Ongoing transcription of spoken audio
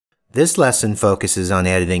This lesson focuses on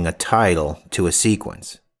editing a title to a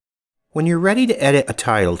sequence. When you're ready to edit a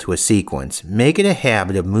title to a sequence, make it a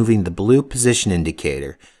habit of moving the blue position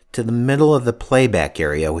indicator to the middle of the playback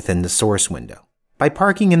area within the source window. By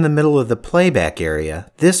parking in the middle of the playback area,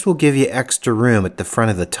 this will give you extra room at the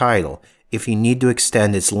front of the title if you need to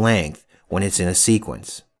extend its length when it's in a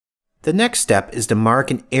sequence. The next step is to mark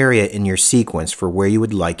an area in your sequence for where you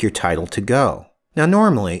would like your title to go. Now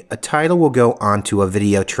normally, a title will go onto a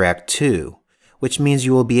video track 2, which means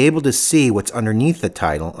you will be able to see what's underneath the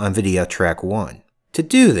title on video track 1. To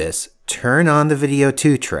do this, turn on the video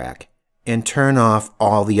 2 track and turn off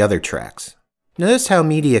all the other tracks. Notice how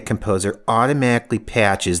Media Composer automatically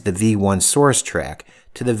patches the V1 source track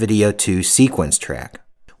to the video 2 sequence track.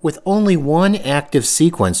 With only one active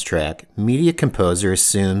sequence track, Media Composer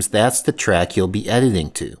assumes that's the track you'll be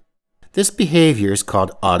editing to. This behavior is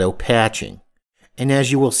called auto-patching, and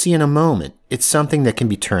as you will see in a moment, it's something that can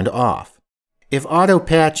be turned off. If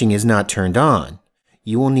auto-patching is not turned on,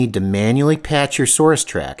 you will need to manually patch your source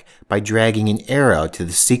track by dragging an arrow to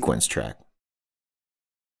the sequence track.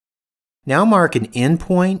 Now mark an in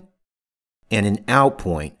point and an out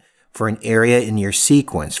point for an area in your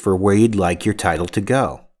sequence for where you'd like your title to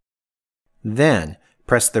go. Then,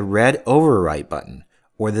 press the red overwrite button,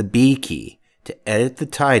 or the B key, to edit the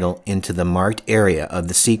title into the marked area of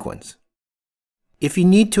the sequence. If you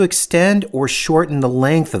need to extend or shorten the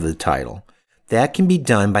length of the title, that can be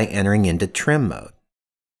done by entering into trim mode.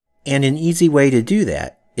 And an easy way to do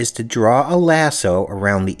that is to draw a lasso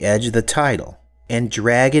around the edge of the title and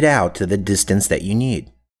drag it out to the distance that you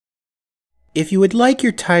need. If you would like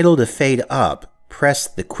your title to fade up, press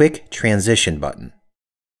the Quick Transition button.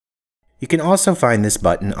 You can also find this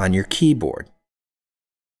button on your keyboard.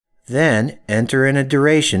 Then enter in a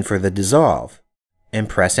duration for the dissolve and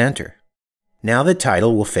press Enter. Now the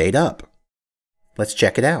title will fade up. Let's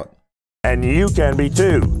check it out. And you can be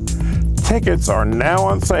too. Tickets are now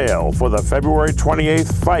on sale for the February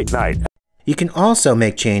 28th Fight Night. You can also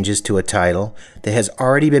make changes to a title that has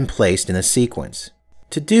already been placed in a sequence.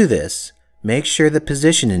 To do this, make sure the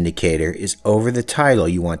position indicator is over the title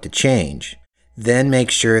you want to change. Then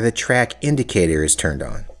make sure the track indicator is turned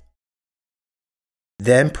on.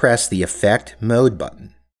 Then press the Effect Mode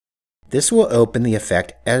button. This will open the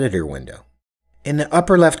Effect Editor window. In the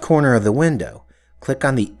upper left corner of the window, click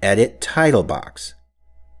on the Edit Title box.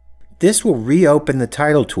 This will reopen the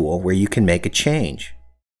title tool where you can make a change.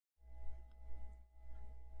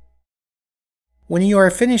 When you are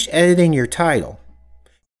finished editing your title,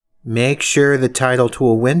 make sure the title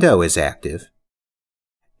tool window is active,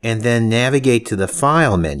 and then navigate to the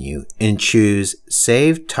File menu and choose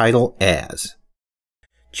Save Title As.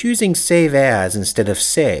 Choosing Save As instead of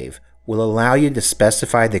Save will allow you to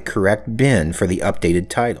specify the correct bin for the updated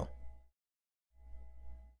title.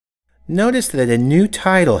 Notice that a new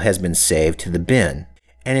title has been saved to the bin,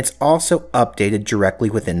 and it's also updated directly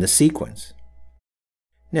within the sequence.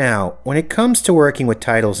 Now, when it comes to working with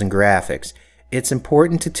titles and graphics, it's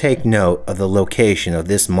important to take note of the location of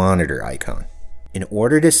this monitor icon. In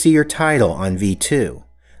order to see your title on V2,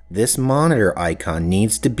 this monitor icon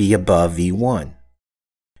needs to be above V1.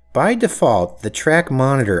 By default, the track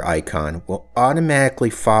monitor icon will automatically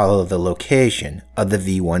follow the location of the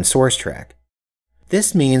V1 source track.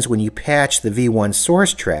 This means when you patch the V1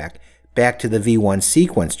 source track back to the V1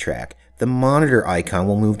 sequence track, the monitor icon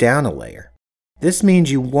will move down a layer. This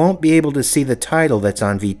means you won't be able to see the title that's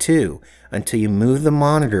on V2 until you move the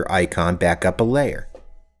monitor icon back up a layer.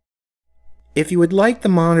 If you would like the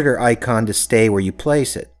monitor icon to stay where you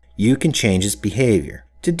place it, you can change its behavior.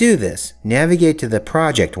 To do this, navigate to the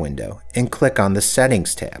Project window and click on the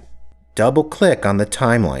Settings tab. Double-click on the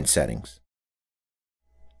Timeline settings.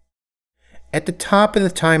 At the top of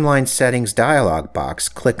the Timeline Settings dialog box,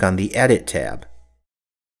 click on the Edit tab.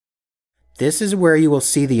 This is where you will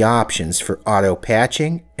see the options for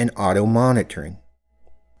auto-patching and auto-monitoring.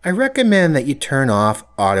 I recommend that you turn off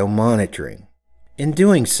auto-monitoring. In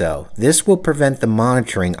doing so, this will prevent the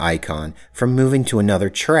monitoring icon from moving to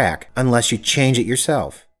another track unless you change it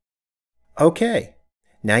yourself. Okay,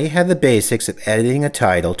 now you have the basics of editing a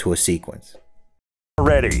title to a sequence.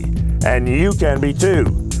 Ready, and you can be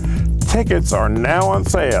too. Tickets are now on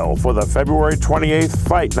sale for the February 28th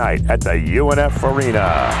Fight Night at the UNF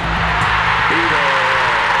Arena.